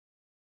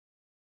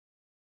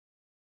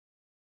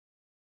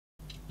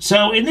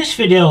So in this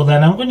video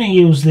then I'm going to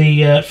use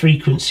the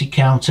frequency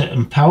counter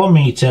and power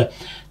meter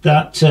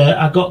that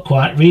I got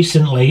quite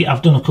recently.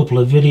 I've done a couple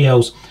of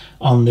videos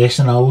on this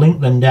and I'll link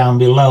them down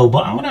below,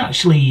 but I'm going to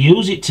actually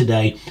use it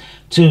today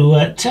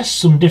to test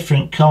some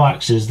different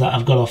coaxes that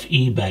I've got off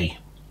eBay.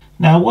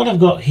 Now what I've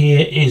got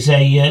here is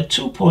a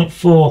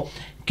 2.4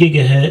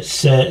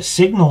 gigahertz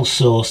signal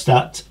source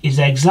that is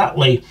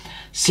exactly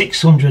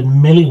 600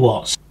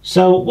 milliwatts.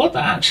 So what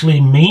that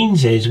actually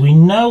means is we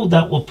know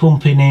that we're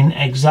pumping in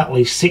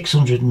exactly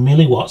 600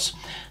 milliwatts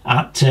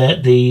at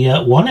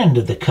the one end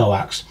of the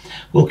coax.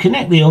 We'll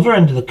connect the other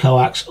end of the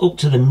coax up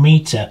to the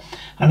meter,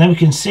 and then we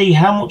can see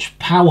how much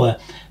power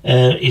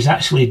is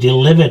actually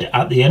delivered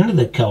at the end of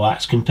the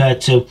coax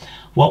compared to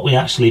what we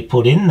actually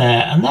put in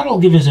there, and that'll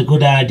give us a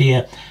good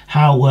idea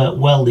how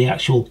well the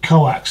actual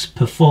coax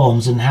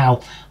performs and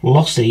how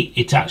lossy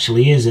it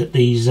actually is at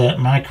these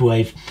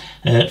microwave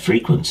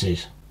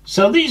frequencies.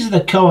 So these are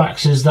the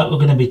coaxes that we're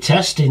going to be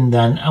testing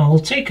then, and we'll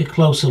take a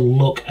closer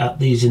look at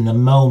these in a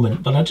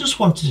moment, but I just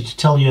wanted to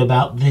tell you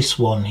about this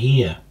one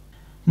here.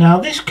 Now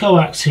this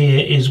coax here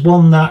is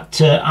one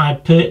that I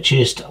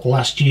purchased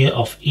last year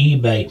off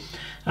eBay,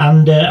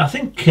 and I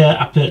think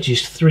I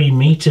purchased 3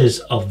 meters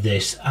of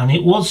this, and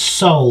it was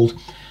sold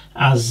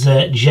as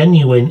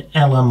genuine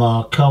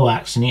LMR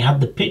coax, and it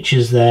had the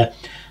pictures there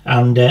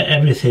and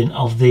everything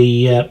of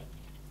the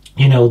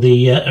you know,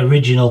 the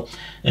original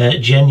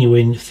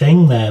genuine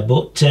thing there.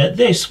 But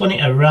this, when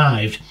it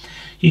arrived,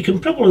 you can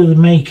probably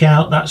make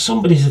out that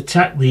somebody's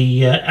attacked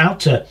the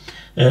outer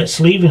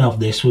sleeving of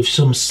this with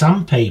some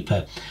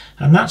sandpaper,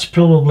 and that's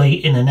probably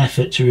in an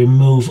effort to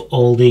remove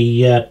all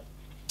the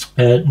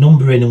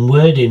numbering and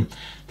wording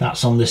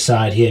that's on the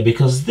side here,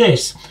 because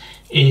this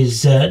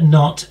is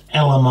not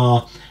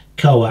LMR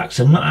coax.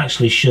 I'm not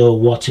actually sure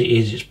what it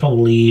is. It's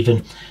probably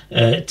even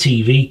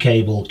TV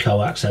cable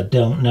coax, I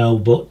don't know,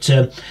 but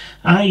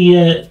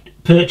I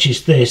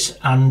purchased this,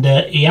 and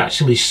he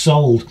actually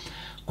sold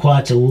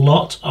quite a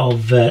lot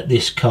of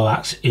this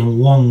coax in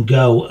one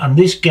go, and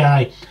this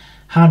guy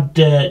had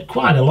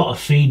quite a lot of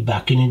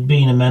feedback, and he'd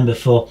been a member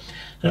for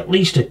at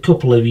least a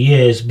couple of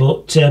years.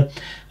 But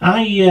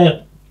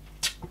I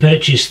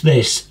purchased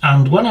this,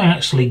 and when I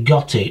actually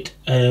got it,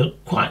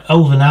 quite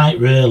overnight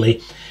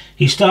really,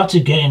 he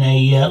started getting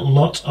a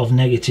lot of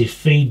negative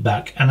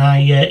feedback, and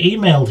I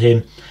emailed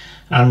him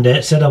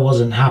and said I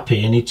wasn't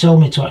happy, and he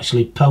told me to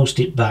actually post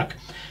it back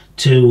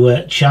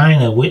to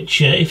China,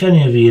 which if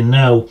any of you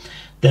know,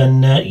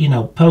 then you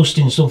know,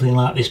 posting something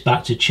like this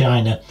back to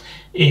China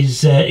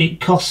is it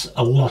costs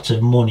a lot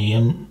of money,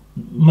 and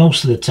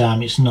most of the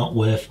time it's not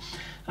worth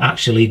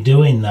actually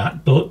doing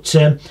that. But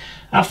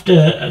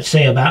after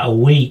say about a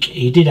week,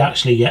 he did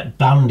actually get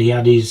banned. He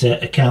had his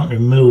account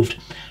removed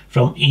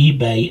from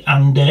eBay,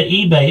 and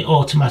eBay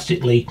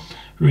automatically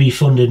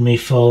refunded me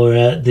for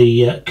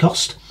the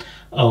cost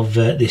of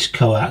this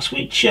coax,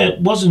 which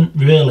wasn't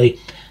really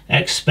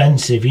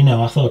expensive. You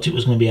know, I thought it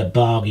was going to be a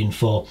bargain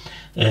for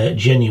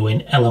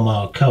genuine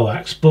LMR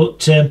coax,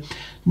 but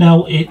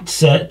no,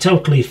 it's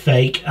totally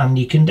fake, and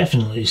you can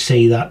definitely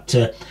see that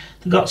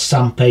they've got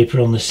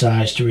sandpaper on the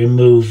sides to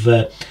remove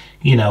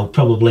you know,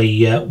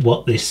 probably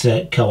what this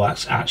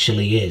coax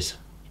actually is.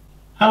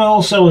 And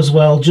also as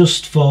well,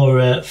 just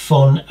for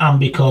fun, and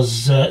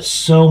because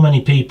so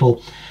many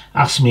people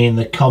ask me in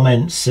the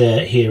comments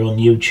here on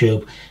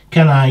YouTube,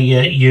 can I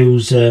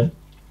use you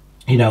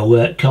know,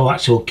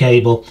 coaxial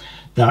cable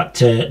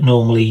that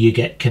normally you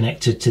get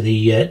connected to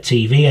the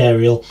TV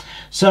aerial.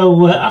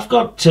 So I've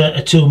got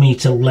a 2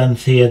 meter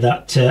length here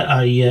that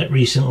I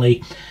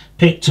recently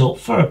picked up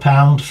for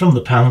 £1 from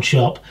the pound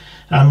shop,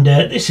 and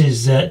this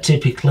is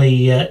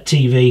typically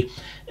TV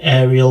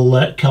aerial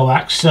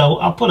coax. So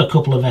I'll put a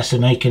couple of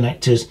SMA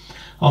connectors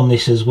on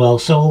this as well,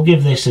 so I'll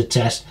give this a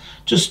test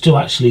just to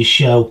actually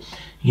show,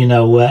 you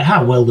know,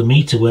 how well the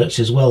meter works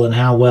as well, and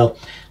how well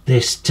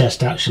this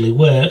test actually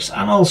works.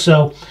 And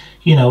also,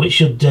 you know, it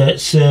should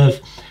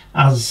serve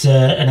as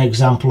an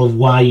example of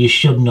why you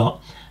should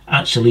not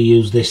actually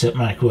use this at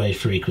microwave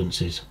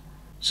frequencies.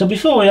 So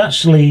before we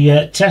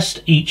actually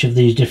test each of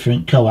these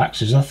different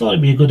coaxes, I thought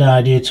it'd be a good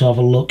idea to have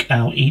a look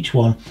how each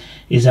one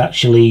is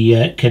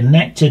actually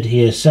connected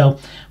here. So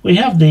we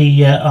have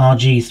the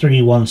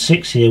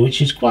RG316 here,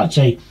 which is quite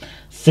a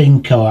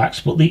thin coax,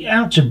 but the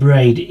outer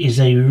braid is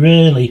a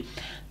really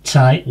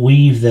tight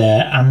weave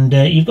there, and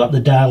you've got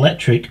the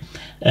dielectric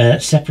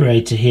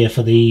separator here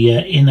for the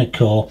inner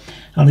core,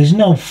 and there's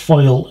no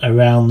foil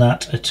around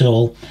that at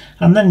all.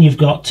 And then you've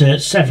got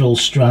several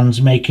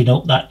strands making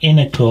up that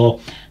inner core,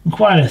 and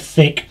quite a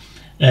thick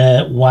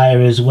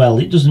wire as well.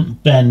 It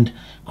doesn't bend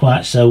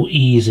quite so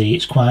easy,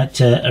 it's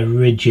quite a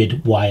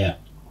rigid wire.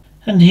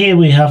 And here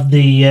we have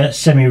the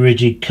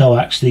semi-rigid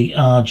coax, the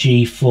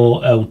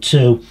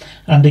RG402,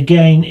 and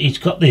again it's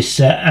got this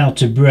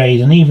outer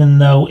braid, and even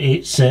though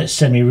it's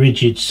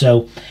semi-rigid,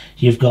 so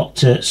you've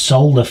got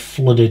solder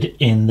flooded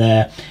in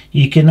there,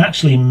 you can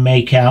actually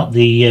make out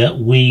the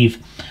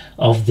weave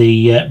of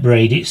the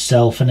braid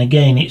itself, and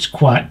again it's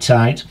quite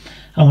tight,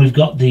 and we've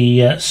got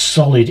the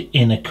solid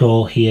inner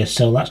core here,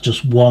 so that's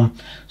just one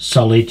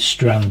solid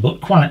strand,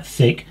 but quite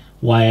thick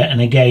wire,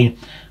 and again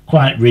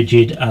quite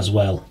rigid as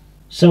well.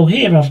 So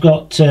here I've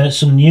got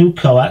some new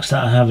coax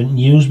that I haven't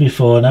used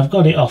before, and I've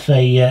got it off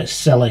a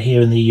seller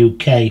here in the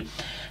UK,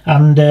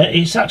 and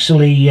it's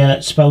actually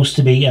supposed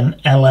to be an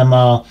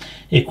LMR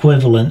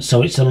equivalent,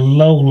 so it's a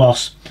low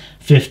loss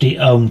 50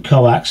 ohm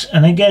coax,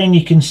 and again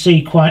you can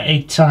see quite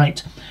a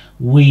tight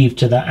weave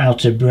to that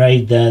outer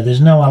braid there.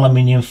 There's no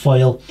aluminium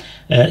foil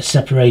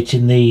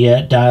separating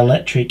the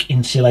dielectric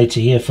insulator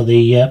here for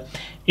the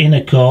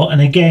inner core,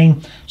 and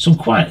again some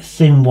quite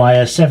thin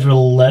wire,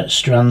 several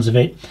strands of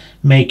it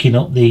making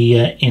up the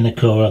inner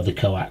core of the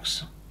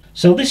coax.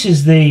 So this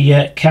is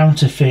the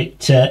counterfeit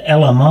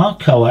LMR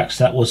coax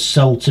that was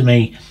sold to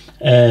me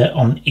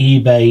on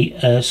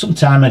eBay some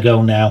time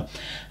ago now,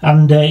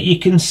 and you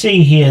can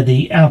see here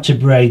the outer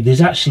braid,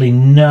 there's actually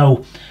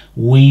no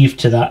weave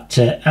to that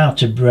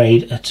outer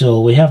braid at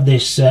all. We have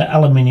this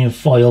aluminium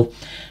foil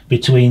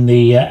between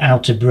the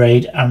outer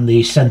braid and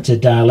the center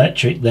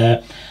dielectric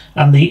there,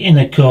 and the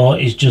inner core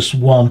is just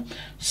one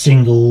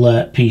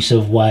single piece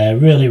of wire,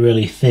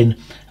 really thin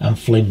and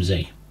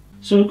flimsy.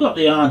 So we've got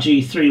the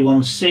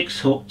RG316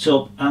 hooked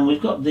up, and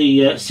we've got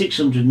the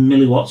 600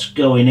 milliwatts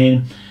going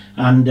in,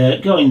 and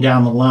going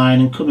down the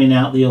line and coming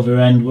out the other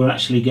end we're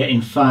actually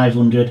getting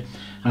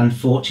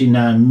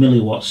 549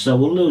 milliwatts, so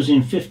we're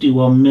losing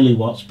 51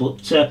 milliwatts,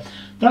 but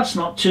that's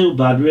not too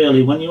bad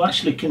really when you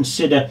actually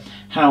consider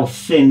how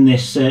thin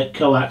this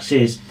coax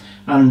is,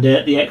 and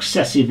the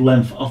excessive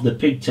length of the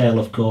pigtail.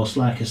 Of course,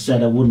 like I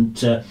said, I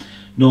wouldn't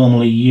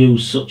normally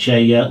use such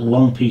a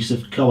long piece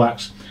of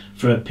coax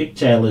for a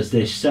pigtail as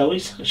this, so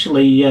it's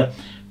actually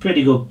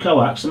pretty good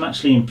coax. I'm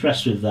actually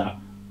impressed with that.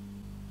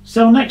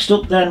 So next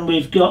up then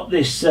we've got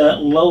this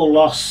low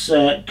loss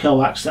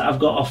coax that I've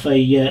got off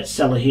a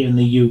seller here in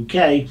the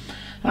UK,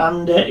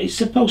 and it's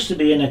supposed to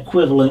be an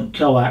equivalent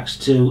coax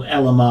to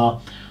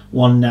LMR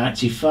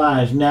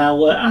 195.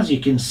 Now as you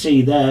can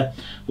see there,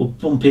 we're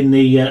pumping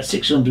the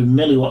 600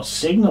 milliwatt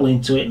signal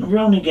into it, and we're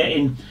only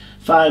getting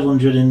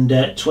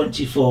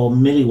 524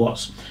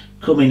 milliwatts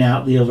coming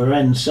out the other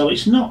end, so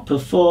it's not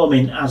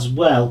performing as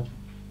well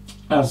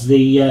as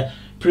the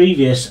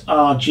previous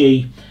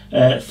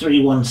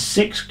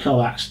RG316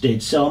 coax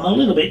did, so I'm a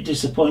little bit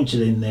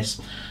disappointed in this.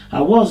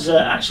 I was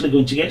actually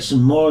going to get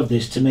some more of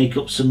this to make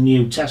up some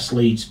new test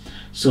leads,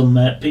 some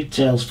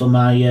pigtails for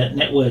my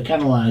network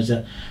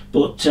analyzer,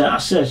 but I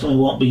certainly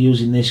won't be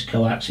using this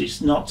coax.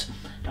 It's not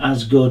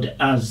as good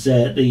as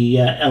the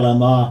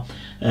LMR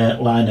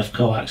line of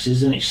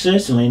coaxes, and it's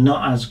certainly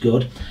not as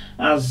good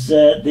as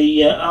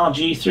the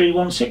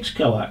RG316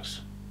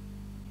 coax.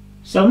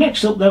 So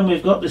next up then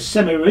we've got the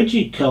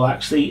semi-rigid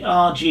coax, the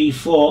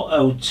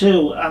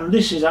RG402, and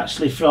this is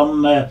actually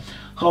from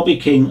Hobby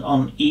King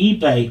on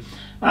eBay,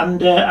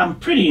 and I'm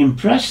pretty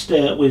impressed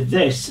with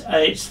this.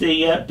 It's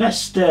the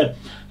best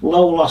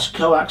low loss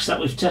coax that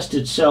we've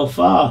tested so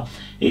far.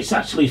 It's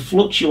actually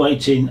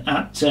fluctuating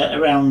at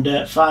around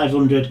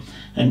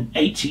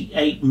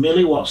 588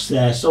 milliwatts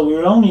there, so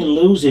we're only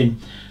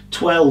losing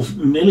 12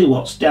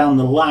 milliwatts down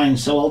the line,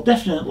 so I'll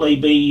definitely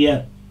be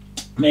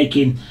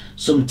making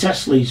some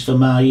test leads for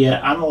my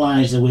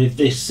analyzer with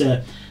this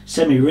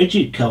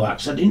semi-rigid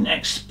coax. I didn't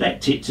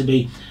expect it to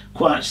be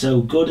quite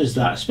so good as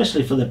that,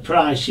 especially for the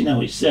price. You know,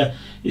 it's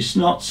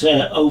not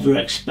over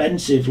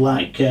expensive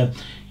like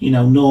you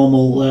know,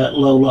 normal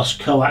low loss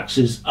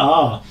coaxes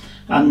are,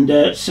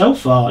 and so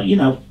far, you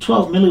know,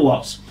 12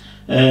 milliwatts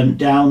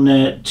down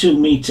 2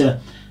 meter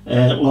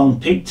long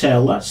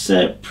pigtail, that's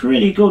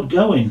pretty good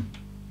going.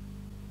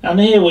 And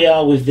here we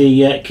are with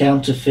the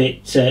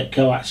counterfeit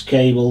coax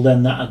cable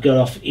then that I got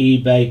off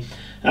eBay,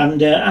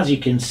 and as you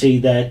can see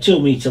there, 2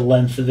 meter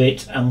length of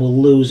it, and we're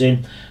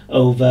losing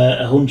over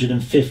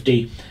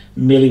 150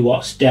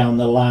 milliwatts down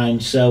the line,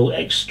 so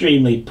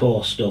extremely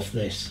poor stuff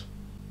this.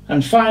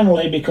 And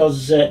finally,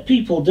 because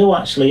people do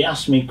actually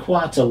ask me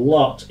quite a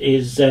lot,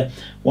 is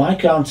why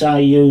can't I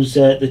use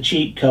the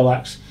cheap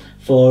coax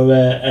for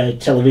a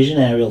television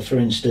aerial, for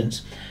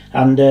instance?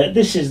 And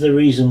this is the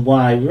reason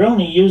why. We're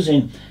only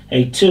using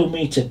a 2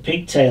 meter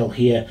pigtail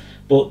here,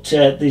 but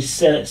this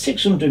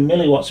 600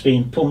 milliwatts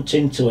being pumped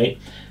into it,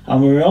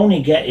 and we're only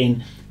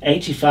getting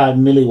 85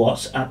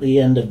 milliwatts at the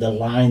end of the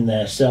line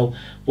there, so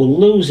we're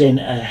losing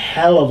a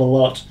hell of a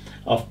lot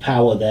of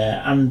power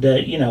there. And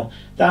you know,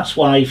 that's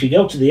why if you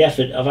go to the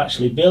effort of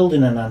actually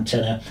building an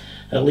antenna,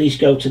 at least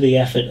go to the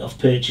effort of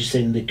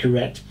purchasing the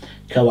correct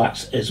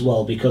coax as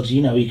well, because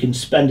you know, you can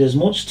spend as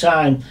much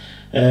time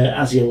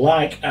as you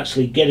like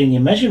actually getting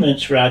your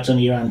measurements right on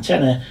your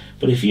antenna,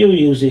 but if you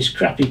use this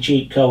crappy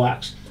cheap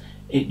coax,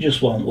 it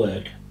just won't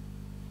work.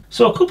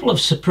 So a couple of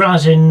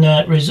surprising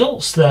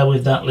results there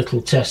with that little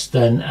test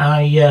then.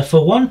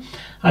 For one,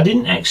 I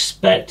didn't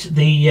expect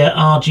the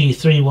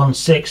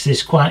RG316,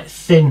 this quite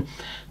thin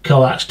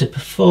coax, to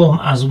perform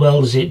as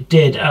well as it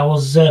did. I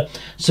was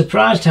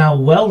surprised how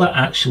well that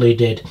actually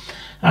did.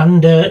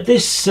 And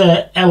this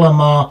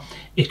LMR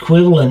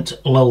equivalent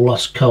low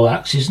loss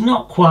coax is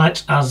not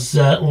quite as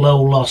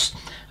low loss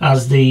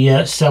as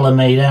the seller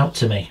made out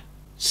to me.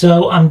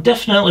 So I'm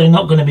definitely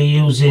not going to be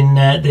using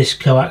this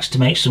coax to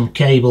make some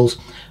cables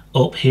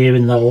up here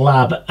in the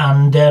lab,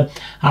 and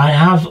I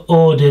have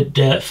ordered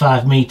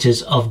 5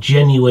 meters of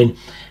genuine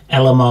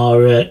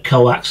LMR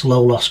coax,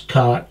 low loss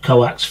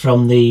coax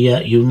from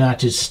the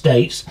United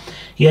States.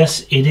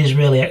 Yes, it is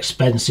really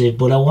expensive,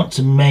 but I want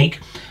to make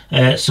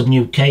some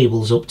new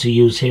cables up to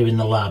use here in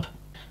the lab.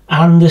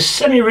 And the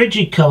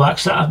semi-rigid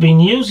coax that I've been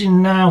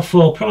using now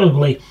for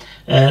probably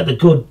the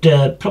good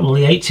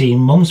probably 18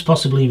 months,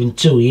 possibly even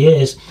 2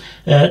 years,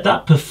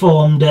 that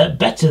performed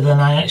better than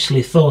I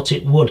actually thought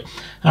it would.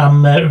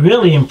 I'm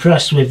really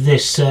impressed with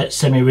this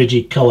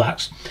semi-rigid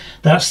coax.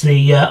 That's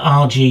the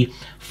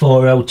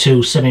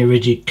RG402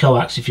 semi-rigid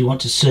coax if you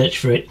want to search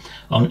for it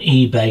on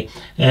eBay.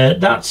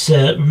 That's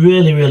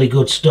really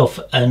good stuff,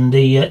 and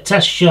the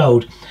test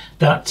showed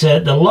that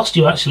the loss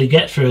you actually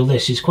get through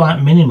this is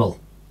quite minimal.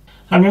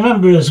 And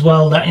remember as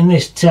well that in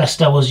this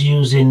test I was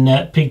using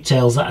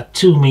pigtails that are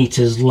 2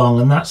 meters long,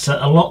 and that's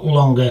a lot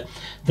longer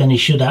than you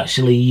should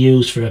actually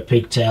use for a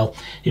pigtail.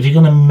 If you're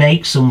going to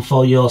make some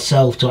for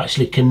yourself to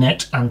actually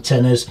connect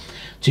antennas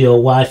to your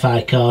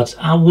Wi-Fi cards,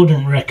 I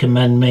wouldn't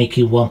recommend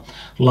making one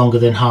longer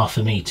than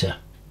 1/2 meter.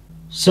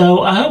 So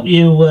I hope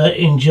you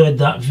enjoyed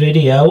that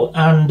video,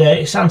 and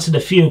it's answered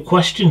a few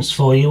questions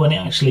for you when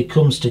it actually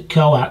comes to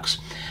coax.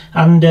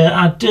 And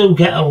I do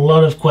get a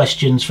lot of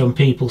questions from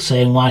people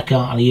saying, why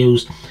can't I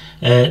use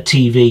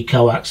TV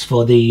coax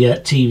for the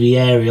TV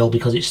aerial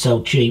because it's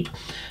so cheap?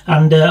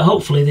 And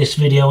hopefully this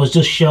video has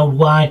just showed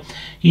why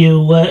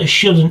you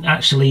shouldn't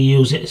actually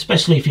use it,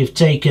 especially if you've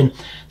taken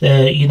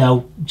you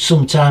know,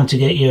 some time to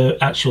get your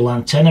actual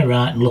antenna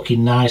right and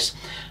looking nice,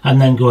 and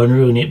then go and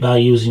ruin it by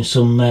using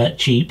some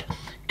cheap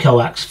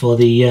coax for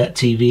the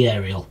TV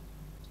aerial.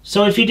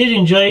 So if you did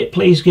enjoy it,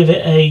 please give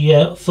it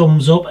a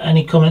thumbs up,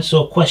 any comments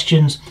or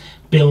questions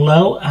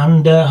below,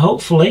 and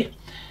hopefully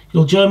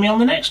you'll join me on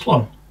the next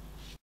one.